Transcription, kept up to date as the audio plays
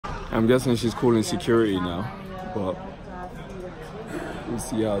I'm guessing she's calling security now, but we'll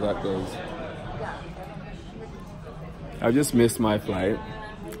see how that goes. I just missed my flight.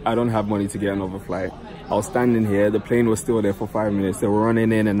 I don't have money to get another flight. I was standing here, the plane was still there for 5 minutes. They were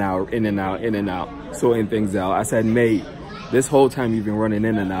running in and out, in and out, in and out, sorting things out. I said, mate, this whole time you've been running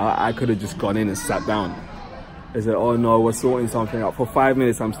in and out, I could have just gone in and sat down. They said, oh no, we're sorting something out. For 5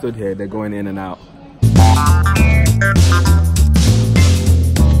 minutes I'm stood here, they're going in and out.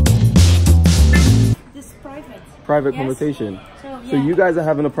 This is private. Private yes. Conversation. So you guys are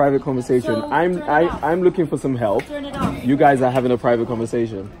having a private conversation. So, I'm looking for some help. Turn it off. You guys are having a private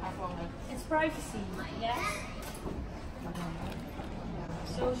conversation. It's privacy. Yeah.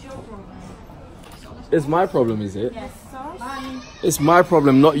 So it's your problem. It's my problem, is it? Yes. Bye. It's my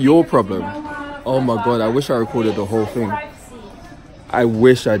problem, not your problem. Oh my god, I wish I recorded the whole thing. I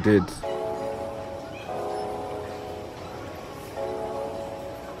wish I did.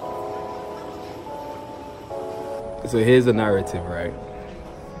 So here's the narrative, right?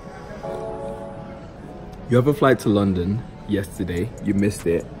 You have a flight to London yesterday, you missed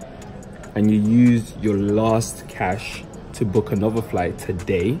it, and you used your last cash to book another flight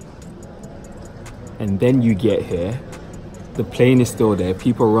today, and then you get here, the plane is still there,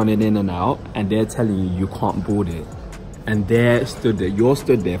 people running in and out, and they're telling you you can't board it. And they're stood there, you're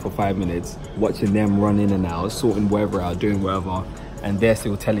stood there for 5 minutes watching them run in and out, sorting whatever out, doing whatever, and they're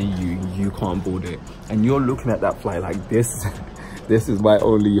still telling you you can't board it. And you're looking at that flight like this is my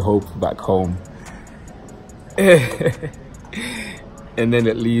only hope back home. And then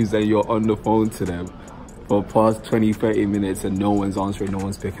it leaves and you're on the phone to them for past 20-30 minutes and no one's answering, no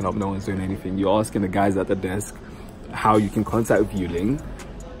one's picking up, no one's doing anything. You're asking the guys at the desk how you can contact Vueling.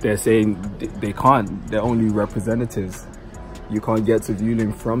 They're saying they can't, they're only representatives. You can't get to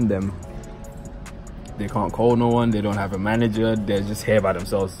Vueling from them. They can't call no one, they don't have a manager, they're just here by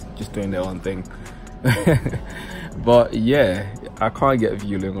themselves, just doing their own thing. But yeah, I can't get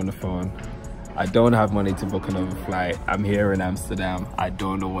Vueling on the phone. I don't have money to book another flight. I'm here in Amsterdam. I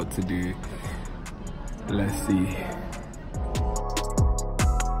don't know what to do. Let's see.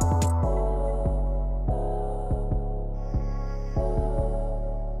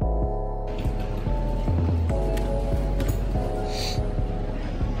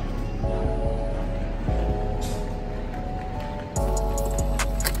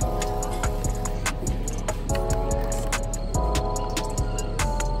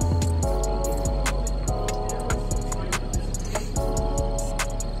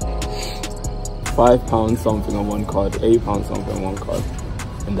 £5 something on one card, £8 something on one card,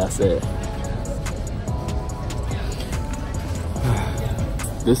 and that's it.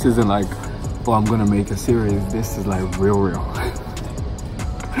 This isn't like, oh, I'm gonna make a series. This is like real.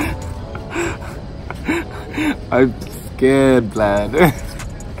 I'm scared, lad.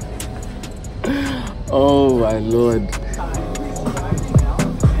 Oh my lord.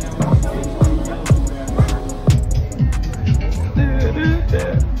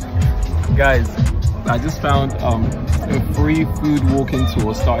 Guys, I just found a free food walking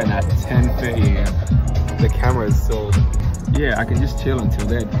tour starting at 10:30 AM. The camera is so, yeah, I can just chill until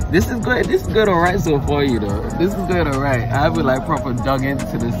then. This is good alright so far, you know. This is good alright. I haven't like proper dug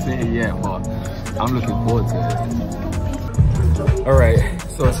into the city yet, but I'm looking forward to it. Alright,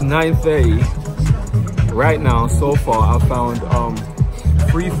 so it's 9:30. Right now, so far, I found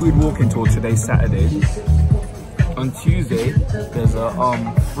free food walking tour today, Saturday. On Tuesday, there's a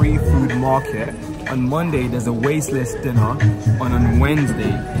free food market. On Monday, there's a wasteless dinner. And on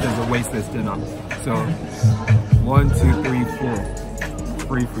Wednesday, there's a wasteless dinner. So, 1, 2, 3, 4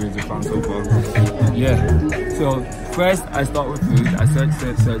 free foods I found so far. Yeah. So, first I start with food. I search,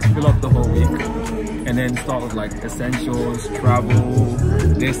 fill up the whole week. And then start with like essentials, travel,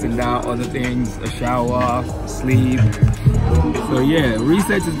 this and that, other things, a shower, sleep. So yeah,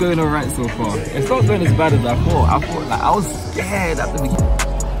 research is going alright so far. It's not going as bad as I thought. I was scared at the beginning.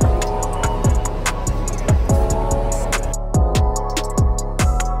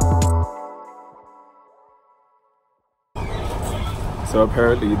 So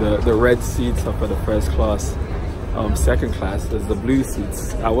apparently the red seats are for the first class. Second class is the blue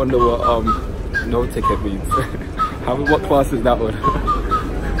seats. I wonder what no ticket means. What class is that one?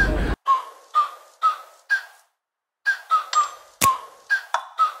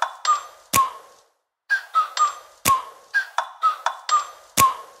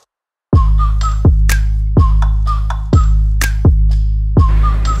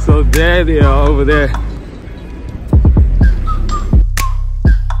 So there they are over there.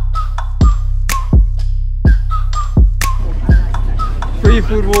 Free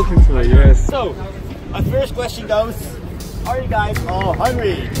food walking tour, yes. So, my first question goes, Are you guys all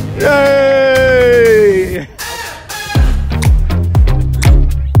hungry? Yay!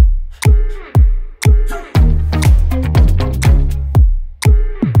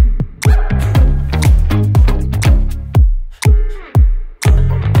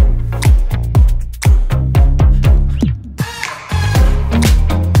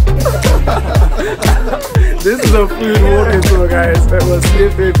 This is a food walking tour, guys. It was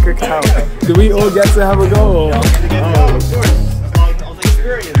sniffing cacao. Do we all get to have a go? Or? Of course. All the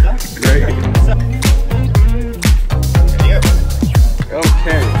experience, huh? Great.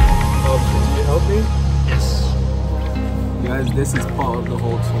 Okay. Can you help me? Yes. Guys, this is part of the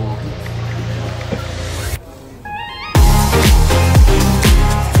whole tour.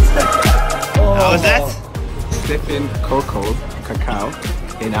 How was that? Sniffing cacao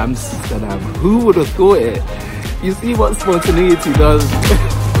in Amsterdam. Who would have thought it? You see what spontaneity does.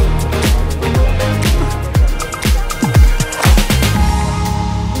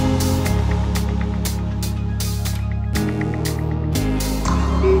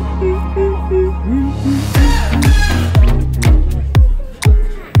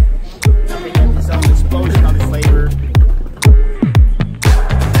 Some explosion on the flavor.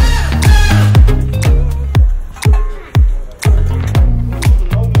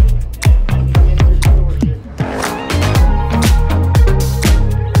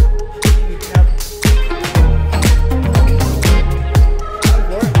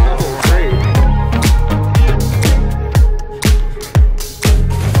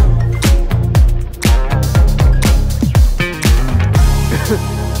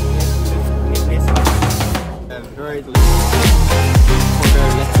 Very delicious.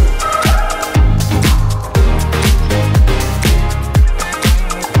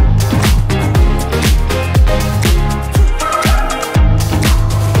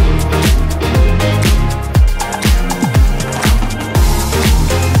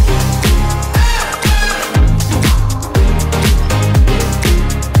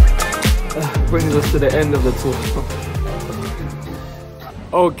 Brings us to the end of the tour.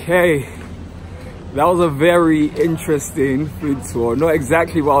 Okay, that was a very interesting food tour. Not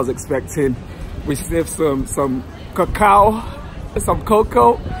exactly what I was expecting. We sniffed some cacao, some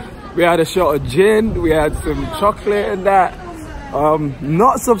cocoa. We had a shot of gin. We had some chocolate and that.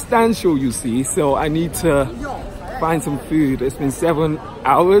 Not substantial, you see. So I need to find some food. It's been 7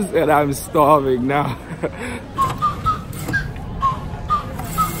 hours and I'm starving now.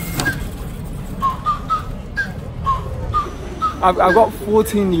 I've got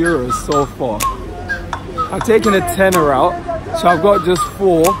 14 euros so far. I've taken a tenner out, so I've got just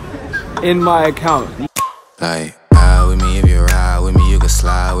 4 in my account. Like, ride with me if you ride with me, you can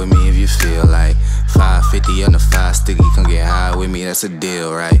slide with me if you feel like 550 on the 5 sticky, come get high with me, that's a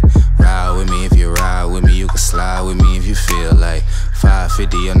deal, right? Ride with me if you ride with me, you can slide with me if you feel like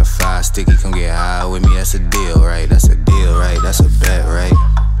 550 on the 5 sticky, come get high with me, that's a deal, right? That's a deal, right? That's a bet, right?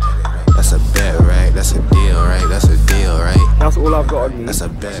 That's a bet, right? That's a deal, right? That's a deal, right? That's all I've got on me. That's a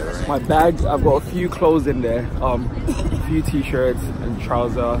bet, right? My bag, I've got a few clothes in there, a few t-shirts and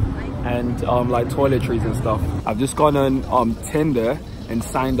trouser, and like toiletries and stuff. I've just gone on Tinder and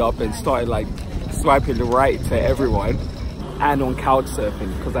signed up and started like swiping right to everyone, and on couch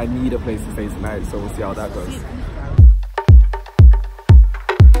surfing because I need a place to stay tonight. So we'll see how that goes.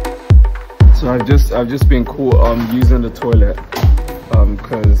 So I've just been caught using the toilet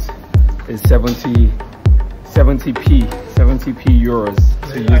because it's 70p euros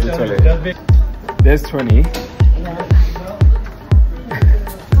to use the toilet. There's 20.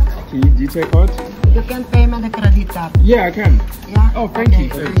 Do you take cards? You can pay me the credit card. Yeah, I can. Yeah. Oh, thank you.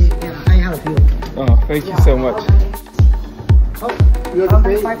 I help you. Oh, thank you so much. Hold on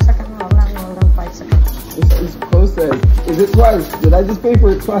 5 seconds. Hold on 5 seconds. It's processed. Is it twice? Did I just pay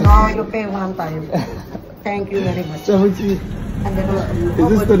for it twice? No, you pay one time. Thank you very much. 70. And then,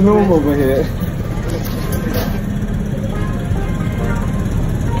 Is this the norm over here?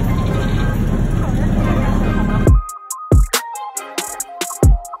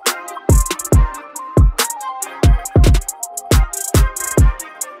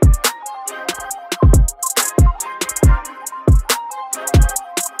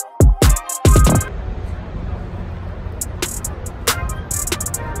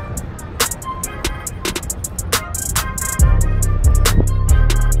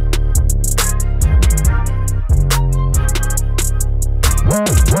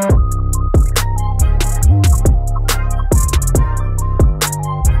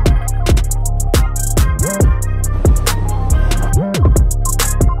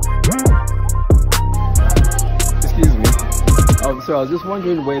 So I was just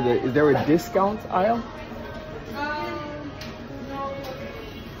wondering, is there a discount aisle?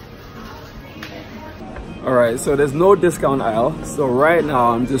 All right, so there's no discount aisle. So right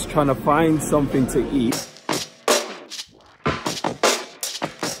now I'm just trying to find something to eat.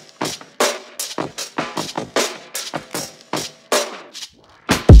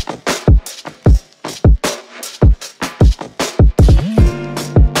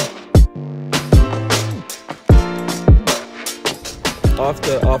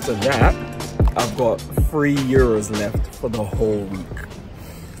 After that, I've got €3 left for the whole week.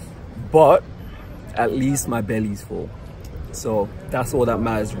 But at least my belly's full. So that's all that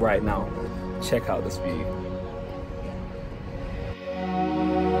matters right now. Check out this view.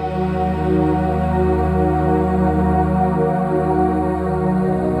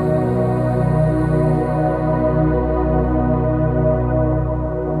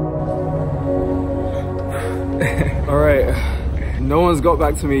 All right. No one's got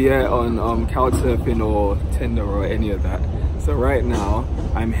back to me yet on couchsurfing or Tinder or any of that. So right now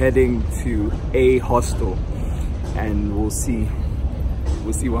I'm heading to a hostel and we'll see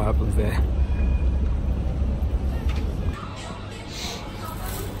what happens there.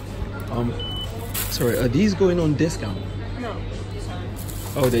 Sorry, are these going on discount? No.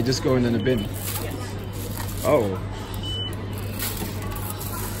 Oh, they're just going in the bin? Yes. Oh.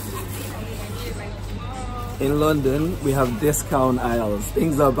 In London, we have discount aisles.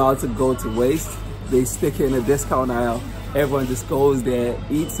 Things are about to go to waste. They stick it in a discount aisle. Everyone just goes there,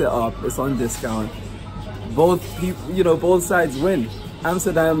 eats it up. It's on discount. Both people, you know, both sides win.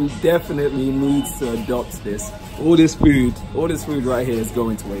 Amsterdam definitely needs to adopt this. All this food right here is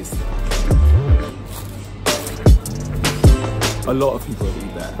going to waste. A lot of people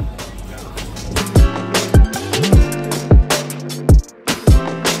eat that.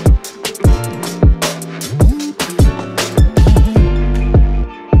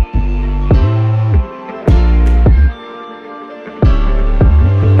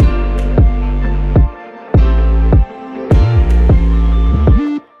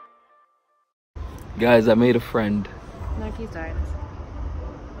 Guys, I made a friend. No, please don't.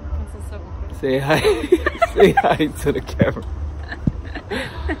 This is so awkward. Say hi. Say hi to the camera.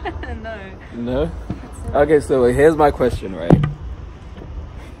 No. No? Okay, so here's my question, right?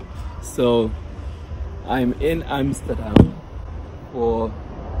 So, I'm in Amsterdam for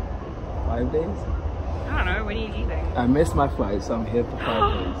 5 days? I don't know, when are you leaving? I missed my flight, so I'm here for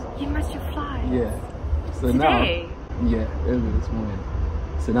 5 days. You missed your flight? Yeah. So Today? now, yeah, early this morning.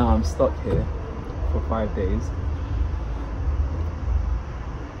 So now I'm stuck here for 5 days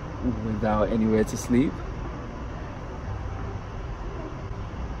without anywhere to sleep.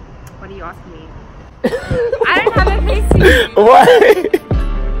 What are you asking me? I don't have a place to eat. Why?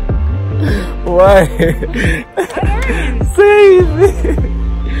 Why? I don't. Save it.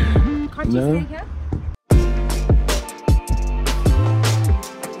 Can't you No. stay here?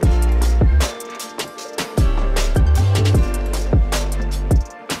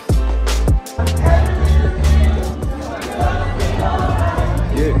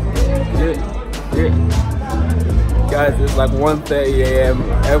 Guys, it's like 1:30 AM.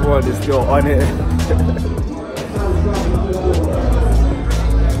 Everyone is still on it.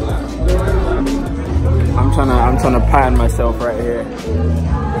 I'm trying to pattern myself right here.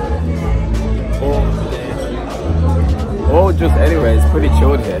 Or just anyway, it's pretty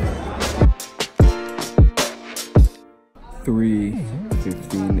chilled here.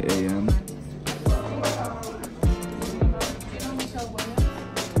 3:15 AM.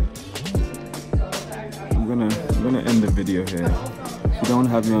 I'm gonna end the video here. If you don't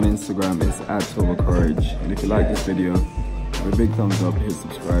have me on Instagram, it's @ToberCourage. And if you like this video, give a big thumbs up, hit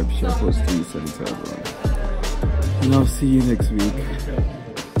subscribe, share post, tweet, send it to everyone. And I'll see you next week.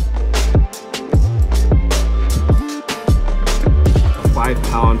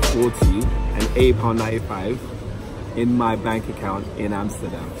 £5.40 and £8.95 in my bank account in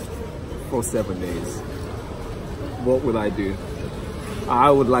Amsterdam for 7 days. What will I do?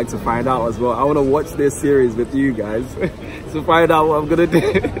 I would like to find out as well. I want to watch this series with you guys to find out what I'm gonna do.